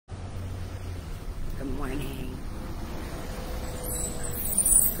morning.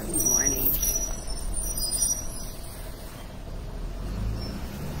 Good morning.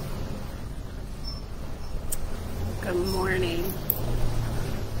 Good morning.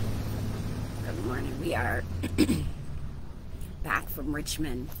 Good morning. We are back from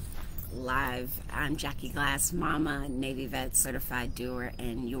Richmond live. I'm Jackie Glass, Mama, Navy Vet, Certified Doer,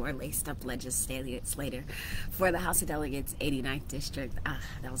 and your laced up legislator for the House of Delegates, 89th District.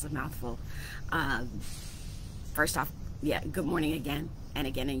 That was a mouthful. First off, yeah, good morning again and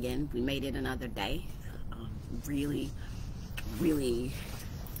again and again. We made it another day. Really,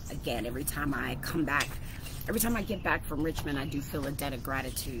 again, every time I get back from Richmond, I do feel a debt of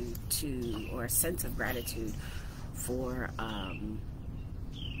gratitude or a sense of gratitude for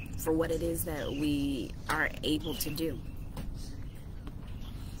what it is that we are able to do.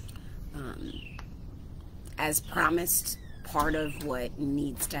 As promised, part of what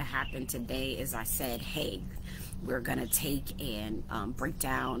needs to happen today is I said, hey, we're going to take and break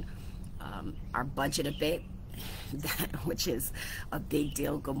down our budget a bit, which is a big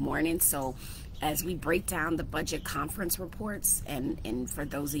deal. Good morning. So as we break down the budget conference reports, and for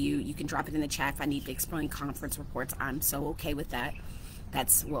those of you, you can drop it in the chat if I need to explain conference reports. I'm so okay with that.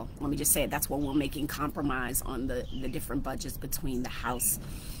 That's, well, let me just say it, that's what we're making compromise on the different budgets between the House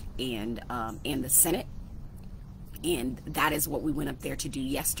and the Senate. And that is what we went up there to do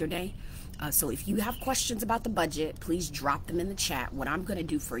yesterday. So if you have questions about the budget, please drop them in the chat. What I'm going to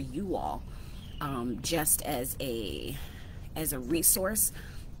do for you all, just as a resource,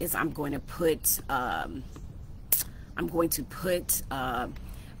 is I'm going to put the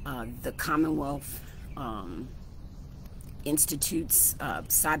Commonwealth Institute's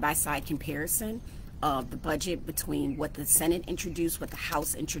side-by-side comparison of the budget between what the Senate introduced, what the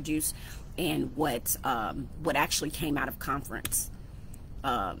House introduced, and what actually came out of conference.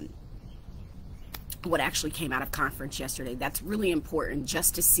 What actually came out of conference yesterday. That's really important,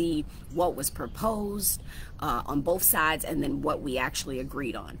 just to see what was proposed on both sides and then what we actually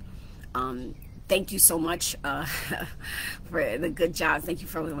agreed on. Thank you so much for the good job. Thank you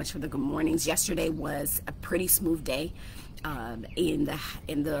very much for the good mornings. Yesterday was a pretty smooth day. In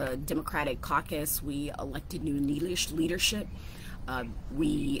the Democratic caucus, we elected new leadership.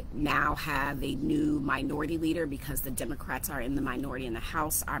 We now have a new minority leader because the Democrats are in the minority in the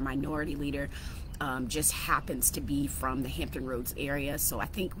House. Our minority leader just happens to be from the Hampton Roads area. So I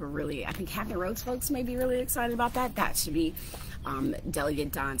think Hampton Roads folks may be really excited about that. That should be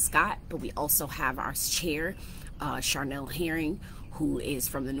Delegate Don Scott. But we also have our chair, Charnel Herring, who is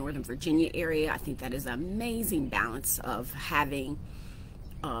from the Northern Virginia area. I think that is an amazing balance of having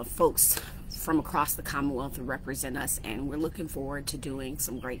folks from across the Commonwealth to represent us, and we're looking forward to doing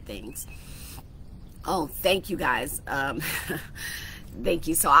some great things. Oh, thank you guys. Thank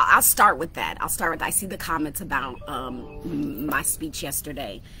you. So I'll start with that. I see the comments about my speech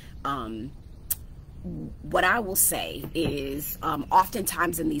yesterday. What I will say is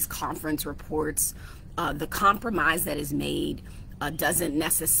oftentimes in these conference reports, the compromise that is made doesn't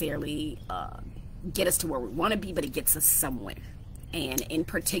necessarily get us to where we want to be, but it gets us somewhere. And in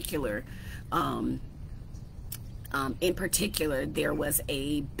particular, there was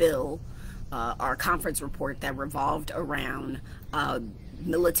a bill, our conference report, that revolved around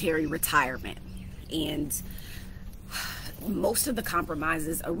military retirement. And most of the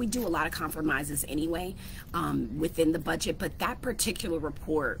compromises, or we do a lot of compromises anyway within the budget, but that particular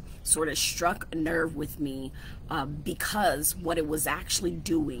report sort of struck a nerve with me because what it was actually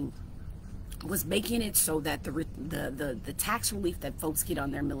doing was making it so that the tax relief that folks get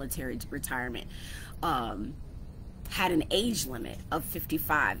on their military retirement had an age limit of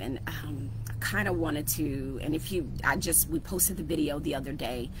 55. And I kind of wanted to, and we posted the video the other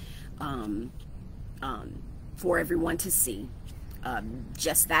day for everyone to see,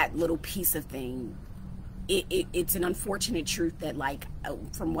 just that little piece of thing. It's an unfortunate truth that, like,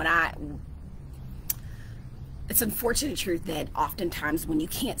 it's unfortunate truth that oftentimes when you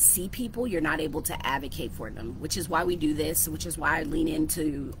can't see people, you're not able to advocate for them, which is why we do this, which is why I lean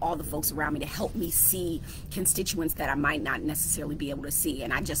into all the folks around me to help me see constituents that I might not necessarily be able to see.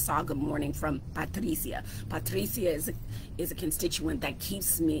 And I just saw good morning from Patricia. Patricia is a constituent that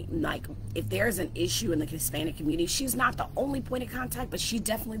keeps me, like, if there's an issue in the Hispanic community, she's not the only point of contact, but she's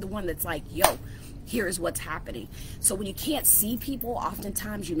definitely the one that's like, yo, here's what's happening. So when you can't see people,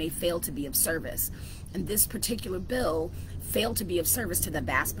 oftentimes you may fail to be of service. And this particular bill failed to be of service to the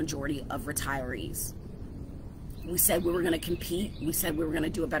vast majority of retirees. We said we were going to compete. We said we were going to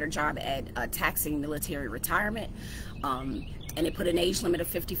do a better job at taxing military retirement. And it put an age limit of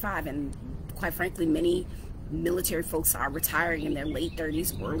 55. And quite frankly, many military folks are retiring in their late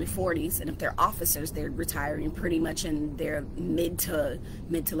 30s, early 40s, and if they're officers, they're retiring pretty much in their mid to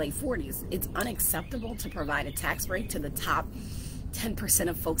late 40s. It's unacceptable to provide a tax break to the top 10%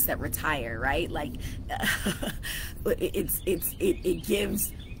 of folks that retire, right? Like,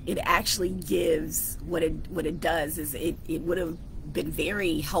 it actually gives, what it does is it would have been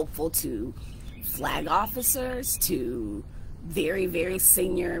very helpful to flag officers, to very, very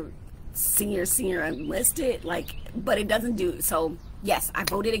senior enlisted, like, but it doesn't do so. Yes, I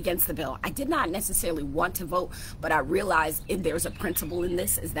voted against the bill. I did not necessarily want to vote, but I realized there's a principle in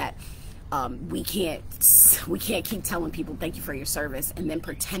this, is that we can't keep telling people thank you for your service and then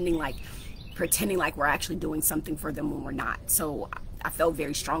pretending like we're actually doing something for them when we're not. So I felt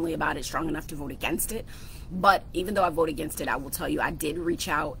very strongly about it, strong enough to vote against it. But even though I voted against it, I will tell you, I did reach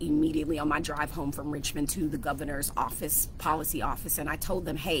out immediately on my drive home from Richmond to the governor's office, policy office, and I told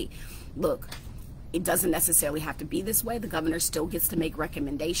them, hey, look, it doesn't necessarily have to be this way. The governor still gets to make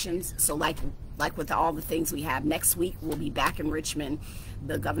recommendations. So like with all the things we have, next week we'll be back in Richmond.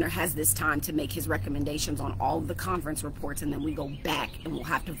 The governor has this time to make his recommendations on all of the conference reports, and then we go back and we'll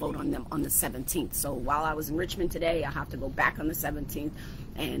have to vote on them on the 17th. So while I was in Richmond today, I have to go back on the 17th,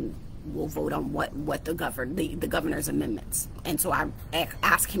 and we'll vote on what the governor's amendments. And so I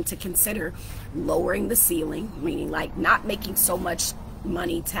asked him to consider lowering the ceiling, meaning like not making so much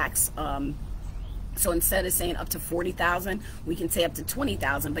money tax. So instead of saying up to $40,000, we can say up to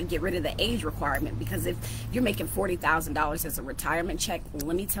 $20,000, but get rid of the age requirement, because if you're making $40,000 as a retirement check,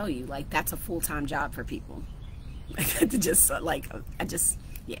 let me tell you, like, that's a full-time job for people.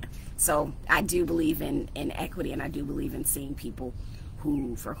 Yeah. So I do believe in equity, and I do believe in seeing people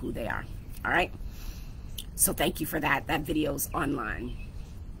for who they are. All right. So thank you for that. That video's online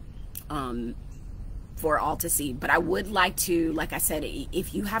for all to see. But I would like to, like I said,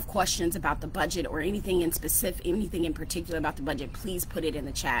 if you have questions about the budget or anything in specific, anything in particular about the budget, please put it in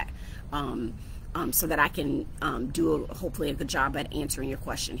the chat so that I can do hopefully a good job at answering your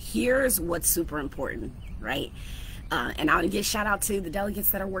question. Here's what's super important, right? And I want to give a shout out to the delegates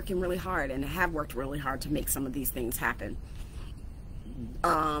that are working really hard and have worked really hard to make some of these things happen.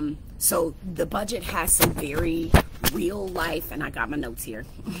 So the budget has some very real life, and I got my notes here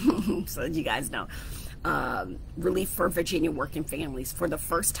so that you guys know. Relief for Virginia working families. For the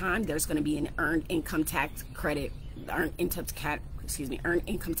first time, there's going to be an earned income tax credit. Earned income tax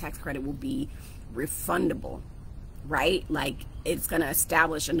credit will be refundable, right? Like, it's going to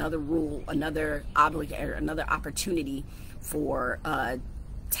establish another rule, another opportunity for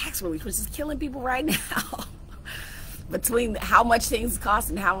tax relief, which is killing people right now. Between how much things cost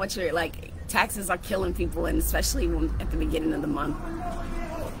and how much taxes are killing people, and especially at the beginning of the month. I'm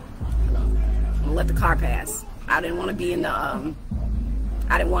gonna let the car pass. I didn't want to be in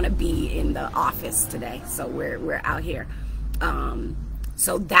the office today, so we're out here.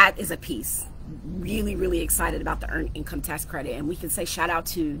 So that is a piece. Really, really excited about the earned income tax credit, and we can say shout out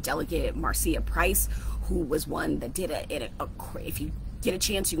to Delegate Marcia Price, who was one that did if you get a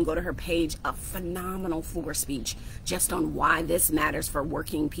chance, you can go to her page, a phenomenal floor speech just on why this matters for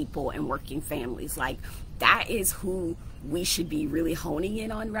working people and working families. Like, that is who we should be really honing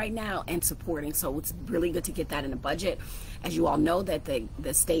in on right now and supporting. So it's really good to get that in the budget. As you all know, that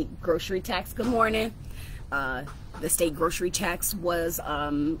the state grocery tax, good morning, the state grocery tax was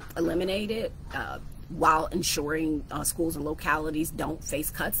eliminated while ensuring schools and localities don't face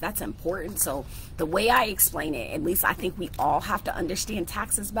cuts. That's important. So the way I explain it, at least I think we all have to understand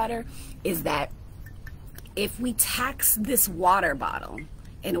taxes better, is that if we tax this water bottle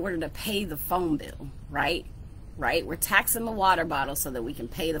in order to pay the phone bill, right? We're taxing the water bottle so that we can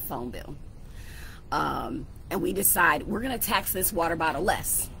pay the phone bill. And we decide we're going to tax this water bottle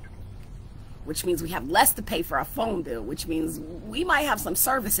less, which means we have less to pay for our phone bill, which means we might have some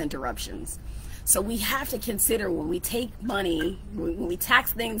service interruptions. So we have to consider, when we take money, when we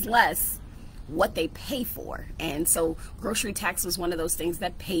tax things less, what they pay for. And so grocery tax was one of those things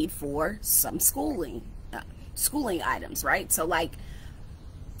that paid for some schooling items, right? So like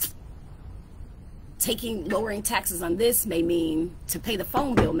lowering taxes on this may mean, to pay the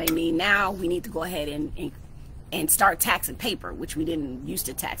phone bill may mean now we need to go ahead and start taxing paper, which we didn't used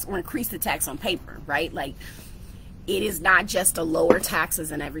to tax, or increase the tax on paper, right? Like, it is not just a lower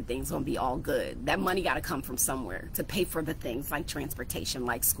taxes and everything's going to be all good. That money got to come from somewhere to pay for the things like transportation,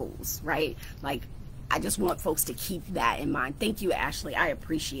 like schools, right? Like, I just want folks to keep that in mind. Thank you, Ashley. I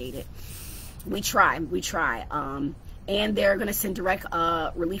appreciate it. We try. And they're going to send direct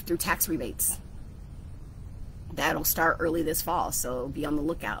relief through tax rebates. That'll start early this fall, so be on the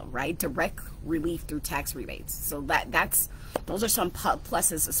lookout, right? Direct relief through tax rebates. So those are some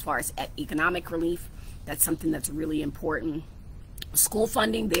pluses as far as economic relief. That's something that's really important. School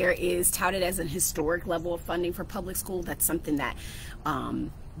funding, there is touted as an historic level of funding for public school. That's something that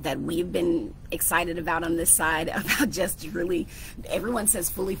that we've been excited about on this side, about just really, everyone says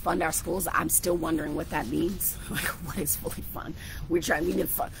fully fund our schools. I'm still wondering what that means. Like, what is fully fund? We need to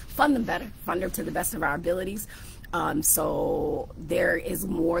fund them better, fund them to the best of our abilities. So there is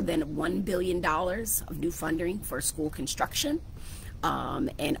more than $1 billion of new funding for school construction,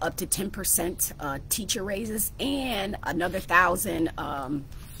 and up to 10% teacher raises, and another 1,000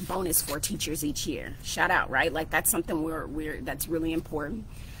 bonus for teachers each year. Shout out, right? Like, that's something that's really important.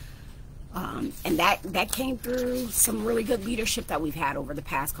 And that came through some really good leadership that we've had over the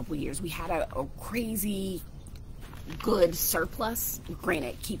past couple of years. We had a crazy good surplus,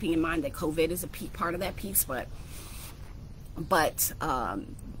 granted, keeping in mind that COVID is a part of that piece, but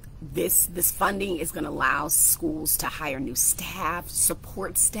this funding is going to allow schools to hire new staff,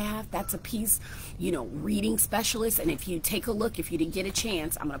 support staff. That's a piece, you know, reading specialists. And if you take a look, if you didn't get a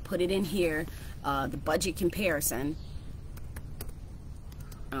chance, I'm going to put it in here, the budget comparison.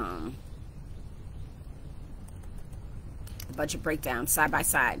 The budget breakdown side by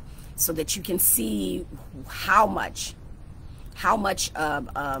side, so that you can see how much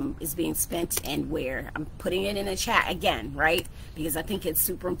is being spent and where. I'm putting it in the chat again, right? Because I think it's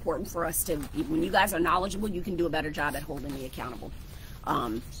super important for us to, when you guys are knowledgeable, you can do a better job at holding me accountable.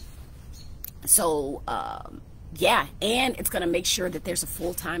 Yeah, and it's going to make sure that there's a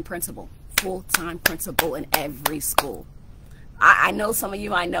full-time principal in every school. I know some of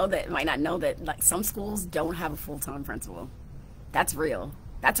you I know that might not know that, like, some schools don't have a full-time principal. That's real.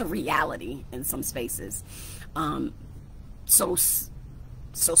 That's a reality in some spaces. So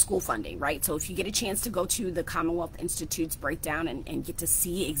school funding, right? So if you get a chance to go to the Commonwealth Institute's breakdown and get to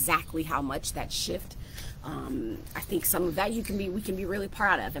see exactly how much that shift, I think some of that we can be really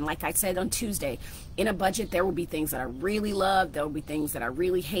proud of. And like I said on Tuesday, in a budget, there will be things that I really love, there will be things that I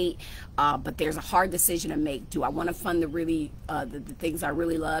really hate, but there's a hard decision to make. Do I want to fund the things I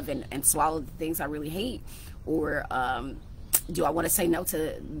really love and swallow the things I really hate, or do I want to say no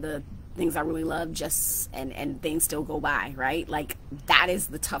to the things I really love and things still go by, right? Like, that is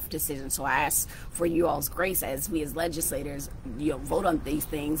the tough decision. So I ask for you all's grace as we as legislators, you know, vote on these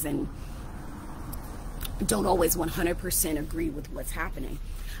things and don't always 100% agree with what's happening.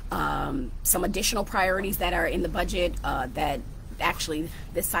 Some additional priorities that are in the budget that actually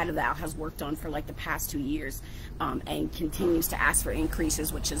this side of the aisle has worked on for like the past 2 years, and continues to ask for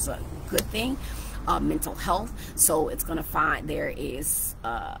increases, which is a good thing. Mental health, so it's going to find there is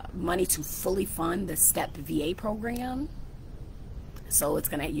money to fully fund the STEP VA program. So it's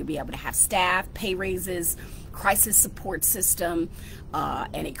going to, you'll be able to have staff, pay raises, crisis support system,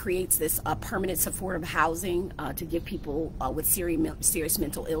 and it creates this permanent supportive housing to give people with serious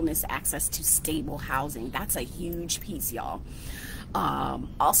mental illness access to stable housing. That's a huge piece, y'all.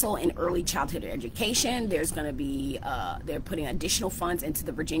 Also in early childhood education, there's going to be, they're putting additional funds into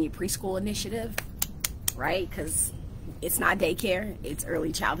the Virginia Preschool Initiative, right? Because it's not daycare, it's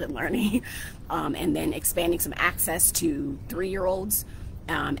early childhood learning. And then expanding some access to 3-year-olds,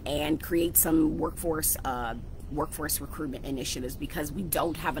 and create some workforce recruitment initiatives, because we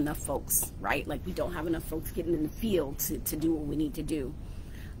don't have enough folks, right? Like, we don't have enough folks getting in the field to do what we need to do.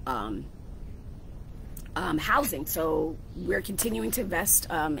 Housing, so we're continuing to invest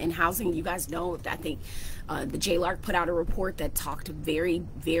in housing. You guys know, I think the JLARC put out a report that talked very,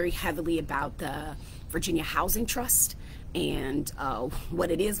 very heavily about the Virginia Housing Trust and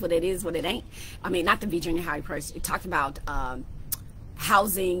what it is, what it ain't. I mean, not the Virginia Housing Trust. It talked about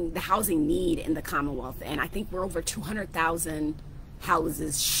housing, the housing need in the Commonwealth, and I think we're over 200,000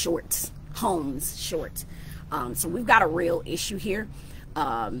 houses short, homes short. So we've got a real issue here.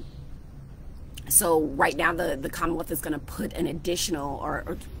 So right now the Commonwealth is going to put an additional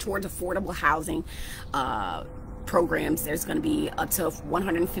or towards affordable housing programs. There's going to be up to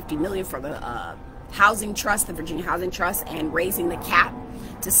 $150 million for the Housing Trust, the Virginia Housing Trust, and raising the cap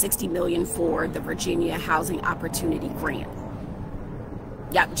to $60 million for the Virginia Housing Opportunity Grant.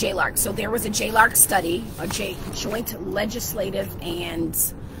 Yep, JLARC. So there was a JLARC study, a joint legislative and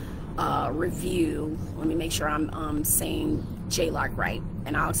review. Let me make sure I'm saying JLARC right,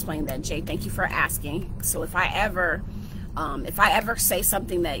 and I'll explain that. Jay, thank you for asking. So if I ever If I ever say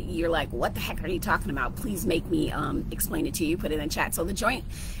something that you're like, what the heck are you talking about, please make me explain it to you, put it in the chat. So the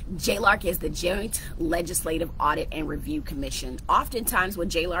JLARC is the Joint Legislative Audit and Review Commission. Oftentimes what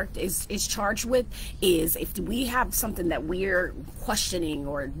JLARC is charged with is if we have something that we're questioning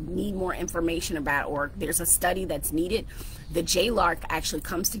or need more information about, or there's a study that's needed, the JLARC actually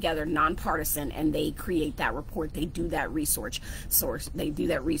comes together, nonpartisan, and they create that report. They do that research. They do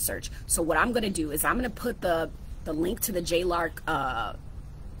that research. So what I'm going to do is I'm going to put the link to the JLARC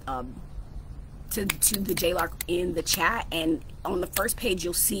to the JLARC in the chat, and on the first page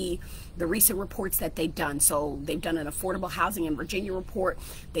you'll see the recent reports that they've done. So they've done an affordable housing in Virginia report,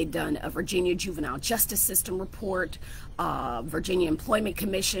 they've done a Virginia juvenile justice system report, Virginia Employment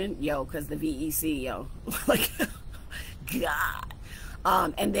Commission, because the VEC, like God,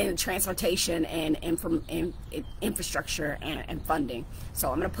 and then transportation and infrastructure and funding. So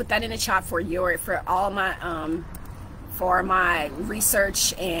I'm going to put that in the chat for all my for my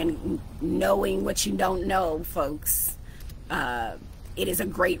research and knowing what you don't know, folks. It is a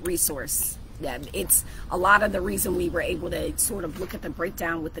great resource. It's a lot of the reason we were able to sort of look at the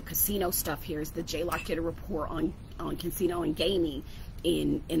breakdown with the casino stuff here is the JLARC did a report on casino and gaming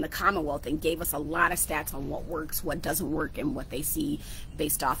in the Commonwealth and gave us a lot of stats on what works, what doesn't work, and what they see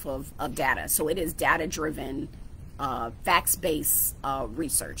based off of data. So it is data-driven, facts-based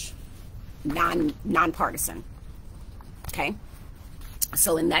research, nonpartisan. Okay,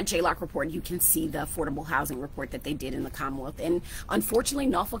 so in that JLARC report, you can see the affordable housing report that they did in the Commonwealth. And unfortunately,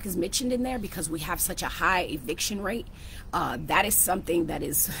 Norfolk is mentioned in there because we have such a high eviction rate. That is something that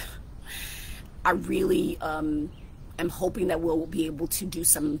is, I really am hoping that we'll be able to do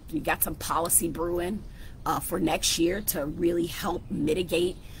we got some policy brewing for next year to really help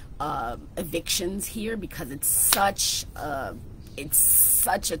mitigate evictions here, because it's such a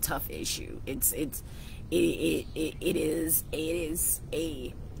tough issue. It is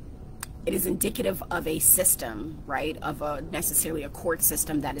indicative of a system, right, of necessarily a court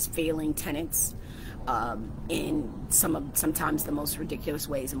system that is failing tenants in sometimes the most ridiculous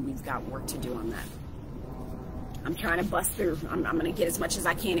ways, and we've got work to do on that. I'm trying to bust through. I'm going to get as much as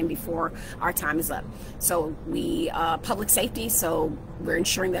I can in before our time is up. So public safety, so we're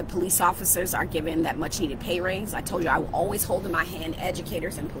ensuring that police officers are given that much needed pay raise. I told you I will always hold in my hand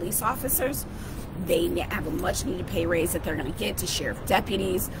educators and police officers. They have a much needed pay raise that they're going to get to sheriff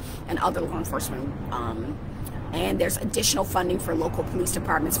deputies and other law enforcement. And there's additional funding for local police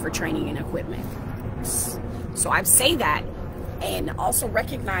departments for training and equipment. So I say that and also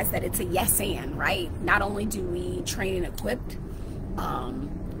recognize that it's a yes and, right? Not only do we train and equip,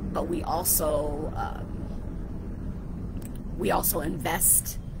 but we also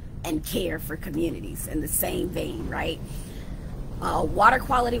invest and care for communities in the same vein, right? Water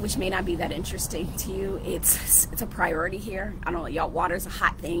quality, which may not be that interesting to you, it's a priority here. I don't know, y'all, water's a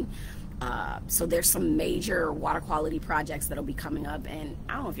hot thing. So there's some major water quality projects that'll be coming up, and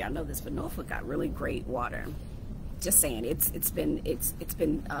I don't know if y'all know this, but Norfolk got really great water. Just saying, it's been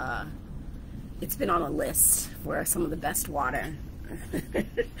on a list for some of the best water.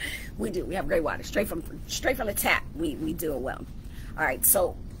 We have great water straight from the tap. We do it well. All right,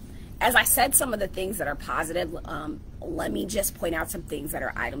 so as I said, some of the things that are positive, let me just point out some things that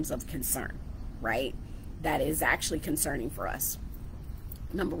are items of concern, right? That is actually concerning for us.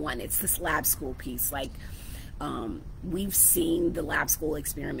 Number one, it's this lab school piece. Like, we've seen the lab school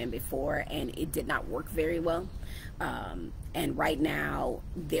experiment before, and it did not work very well. And right now,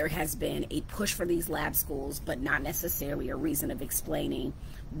 there has been a push for these lab schools, but not necessarily a reason of explaining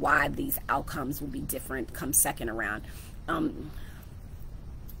why these outcomes will be different come second around.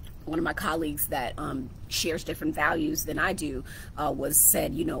 One of my colleagues that shares different values than I do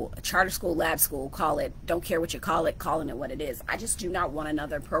said, a charter school, lab school, call it, don't care what you call it, calling it what it is. I just do not want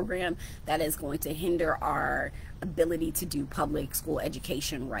another program that is going to hinder our ability to do public school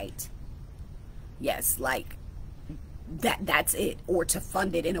education right. Yes, like that's it. Or to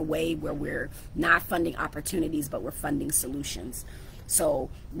fund it in a way where we're not funding opportunities, but we're funding solutions. So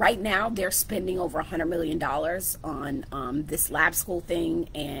right now they're spending over $100 million on this lab school thing,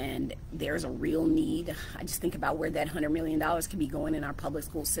 and there's a real need. I just think about where that $100 million could be going in our public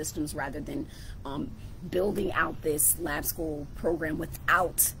school systems rather than building out this lab school program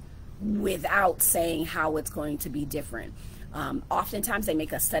without saying how it's going to be different. Oftentimes they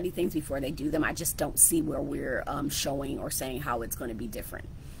make us study things before they do them. I just don't see where we're showing or saying how it's going to be different.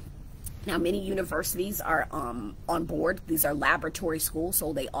 Now, many universities are on board. These are laboratory schools,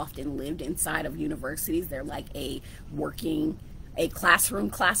 so they often lived inside of universities. They're like a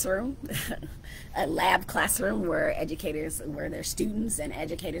classroom, a lab classroom where there's students and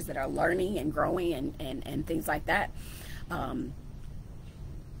educators that are learning and growing and things like that.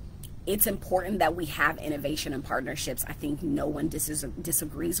 It's important that we have innovation and partnerships. I think no one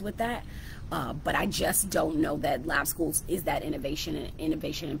disagrees with that, but I just don't know that lab schools is that innovation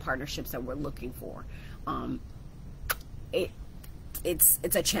and partnerships that we're looking for. It's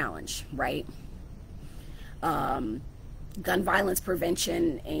a challenge, right? Gun violence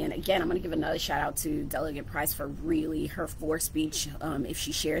prevention, and again, I'm going to give another shout out to Delegate Price for really her floor speech. If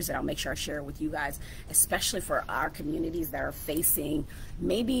she shares it, I'll make sure I share it with you guys, especially for our communities that are facing,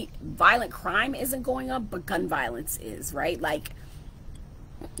 maybe violent crime isn't going up, but gun violence is, right? Like,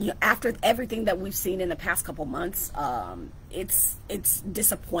 you know, after everything that we've seen in the past couple months, it's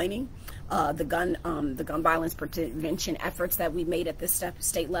disappointing. The gun violence prevention efforts that we made at this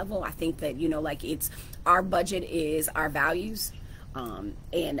state level. I think that, you know, like, it's, our budget is our values,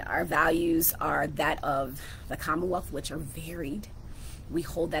 and our values are that of the Commonwealth, which are varied. We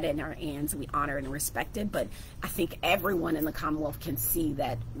hold that in our hands, we honor and respect it, but I think everyone in the Commonwealth can see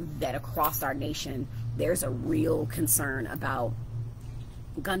that across our nation there's a real concern about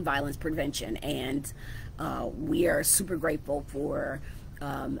gun violence prevention, and we are super grateful for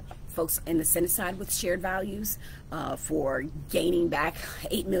folks in the Senate side with shared values for gaining back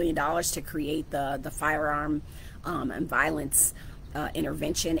 $8 million to create the firearm and violence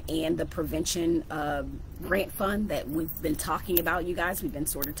intervention and the prevention grant fund that we've been talking about, you guys. We've been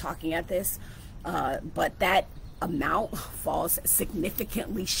sort of talking at this, but that amount falls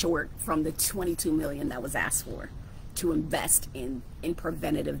significantly short from the $22 million that was asked for to invest in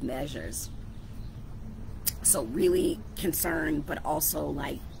preventative measures. So really concerned, but also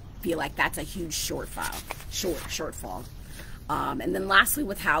like feel like that's a huge shortfall. And then lastly,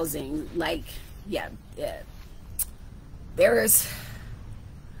 with housing, like,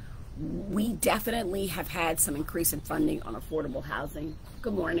 we definitely have had some increase in funding on affordable housing.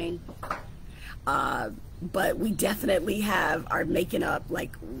 Good morning. But we definitely are making up,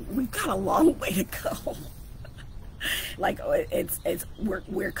 like, we've got a long way to go. Like,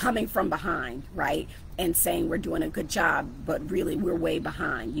 we're coming from behind, right? And saying we're doing a good job, but really we're way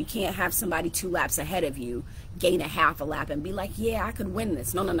behind. You can't have somebody 2 laps ahead of you gain a half a lap and be like, yeah, I could win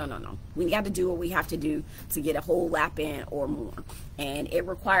this. No. We got to do what we have to do to get a whole lap in or more. And it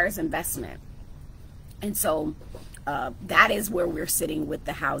requires investment. And so that is where we're sitting with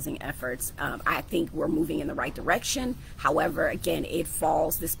the housing efforts. I think we're moving in the right direction. However, again,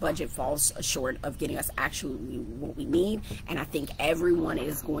 this budget falls short of getting us actually what we need. And I think everyone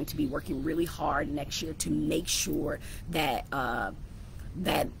is going to be working really hard next year to make sure that,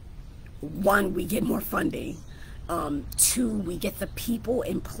 that 1, we get more funding. 2, we get the people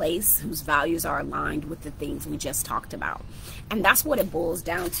in place whose values are aligned with the things we just talked about. And that's what it boils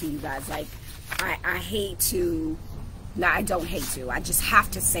down to, you guys. Like, I hate to, no, I don't hate to, I just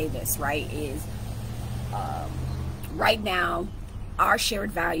have to say this, right, is right now our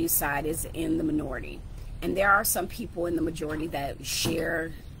shared value side is in the minority, and there are some people in the majority that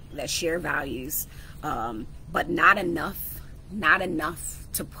share values, but not enough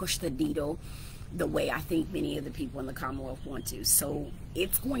to push the needle the way I think many of the people in the Commonwealth want to. So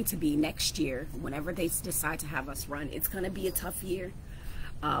it's going to be next year, whenever they decide to have us run, it's going to be a tough year.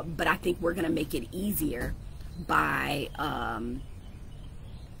 But I think we're going to make it easier by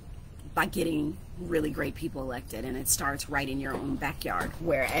getting really great people elected, and it starts right in your own backyard,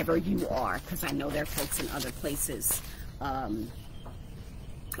 wherever you are, because I know there are folks in other places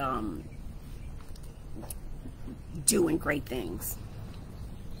doing great things.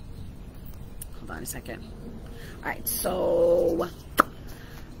 Hold on a second. All right, so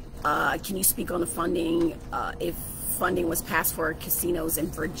can you speak on the funding? If funding was passed for casinos in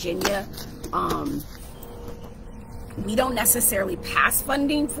Virginia, we don't necessarily pass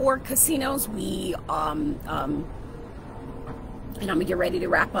funding for casinos. We and I'm gonna get ready to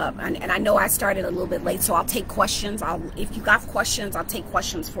wrap up. And I know I started a little bit late, so I'll take questions. If you got questions, I'll take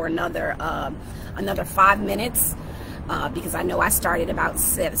questions for another 5 minutes, because I know I started about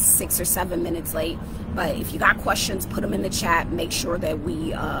 6 or 7 minutes late. But if you got questions, put them in the chat. Make sure that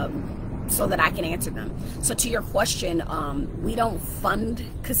we so that I can answer them. So to your question, we don't fund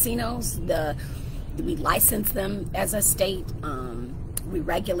casinos. We license them as a state, we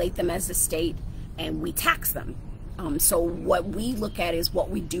regulate them as a state, and we tax them. So what we look at is what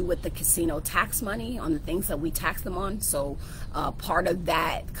we do with the casino tax money on the things that we tax them on. So part of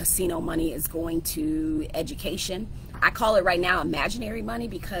that casino money is going to education. I call it right now imaginary money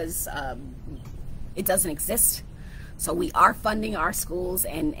because it doesn't exist. So we are funding our schools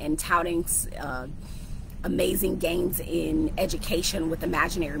and touting amazing gains in education with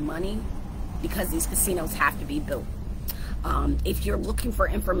imaginary money, because these casinos have to be built. If you're looking for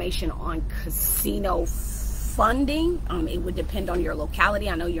information on casino funding, it would depend on your locality.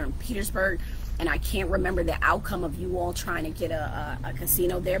 I know you're in Petersburg, and I can't remember the outcome of you all trying to get a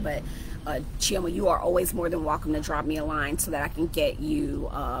casino there, but Chioma, you are always more than welcome to drop me a line so that I can get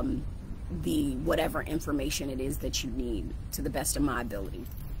you the whatever information it is that you need to the best of my ability.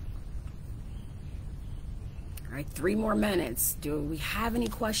 All right, 3 more minutes. Do we have any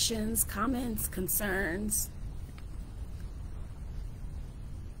questions, comments, concerns?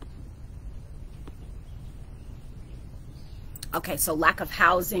 Okay, so lack of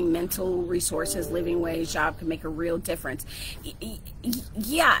housing, mental resources, living wage, job can make a real difference.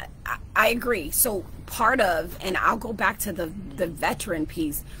 Yeah, I agree. So part of, and I'll go back to the veteran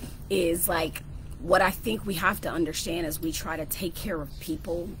piece, is like what I think we have to understand as we try to take care of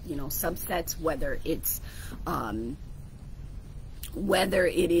people, you know, subsets, whether it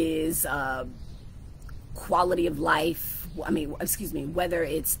is quality of life, I mean, excuse me, whether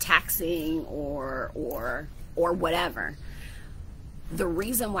it's taxing or whatever. The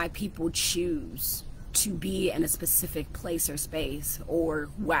reason why people choose to be in a specific place or space, or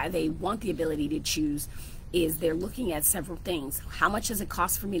why they want the ability to choose, is they're looking at several things. How much does it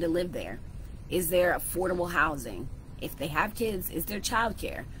cost for me to live there? Is there affordable housing? If they have kids, is there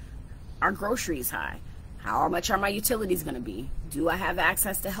childcare? Are groceries high? How much are my utilities going to be? Do I have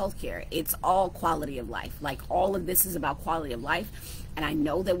access to health care? It's all quality of life. Like, all of this is about quality of life. And I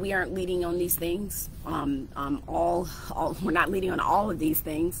know that we aren't leading on these things. We're not leading on all of these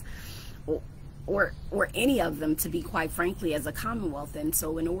things, or any of them, to be quite frankly, as a Commonwealth. And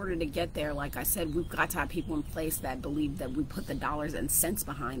so in order to get there, like I said, we've got to have people in place that believe that we put the dollars and cents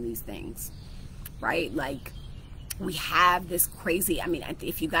behind these things, right? Like, we have this crazy, I mean,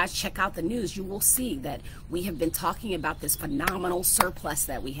 if you guys check out the news, you will see that we have been talking about this phenomenal surplus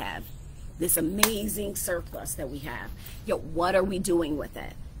that we have, this amazing surplus that we have. Yo, what are we doing with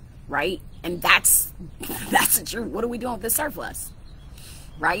it, right? And that's the truth. What are we doing with the surplus,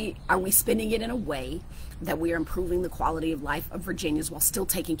 right? Are we spending it in a way that we are improving the quality of life of Virginians while still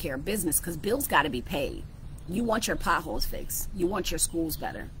taking care of business? Because bills got to be paid. You want your potholes fixed. You want your schools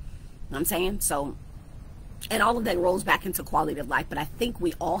better. You know what I'm saying? So, and all of that rolls back into quality of life. But I think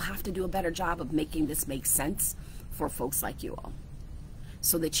we all have to do a better job of making this make sense for folks like you all,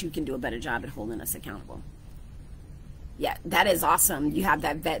 so that you can do a better job at holding us accountable. Yeah, that is awesome. You have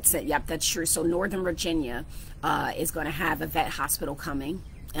that vet set. Yep, that's true. So Northern Virginia is going to have a vet hospital coming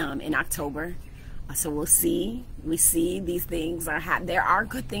in October. So we'll see. We see these things are there are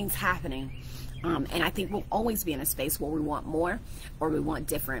good things happening. And I think we'll always be in a space where we want more or we want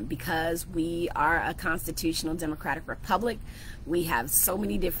different, because we are a constitutional democratic republic. We have so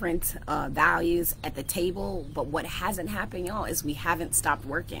many different values at the table, but what hasn't happened, y'all, is we haven't stopped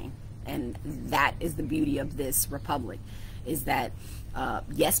working. And that is the beauty of this republic, is that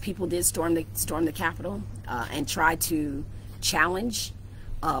yes, people did storm the Capitol and try to challenge,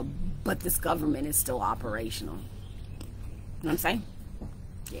 but this government is still operational. You know what I'm saying?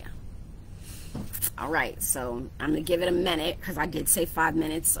 Yeah. All right, so I'm gonna give it a minute, because I did say 5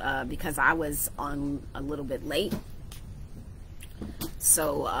 minutes because I was on a little bit late.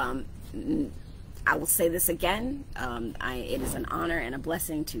 So I will say this again. It is an honor and a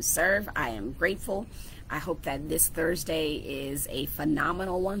blessing to serve. I am grateful. I hope that this Thursday is a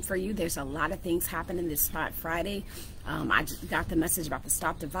phenomenal one for you. There's a lot of things happening this Friday. I just got the message about the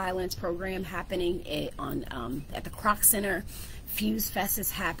Stop the Violence program happening at the Kroc Center. Fuse Fest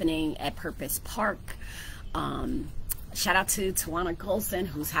is happening at Purpose Park. Shout out to Tawana Golson,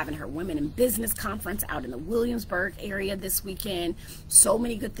 who's having her Women in Business Conference out in the Williamsburg area this weekend. So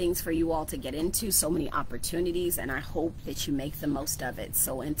many good things for you all to get into, so many opportunities, and I hope that you make the most of it.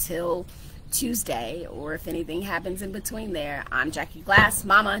 So until Tuesday, or if anything happens in between there, I'm Jackie Glass,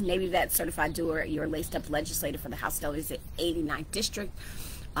 Mama, Navy Vet, Certified Doer, your laced up legislator for the House Delegates 89th District.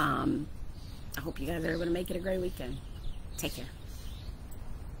 I hope you guys are able to make it a great weekend. Take care.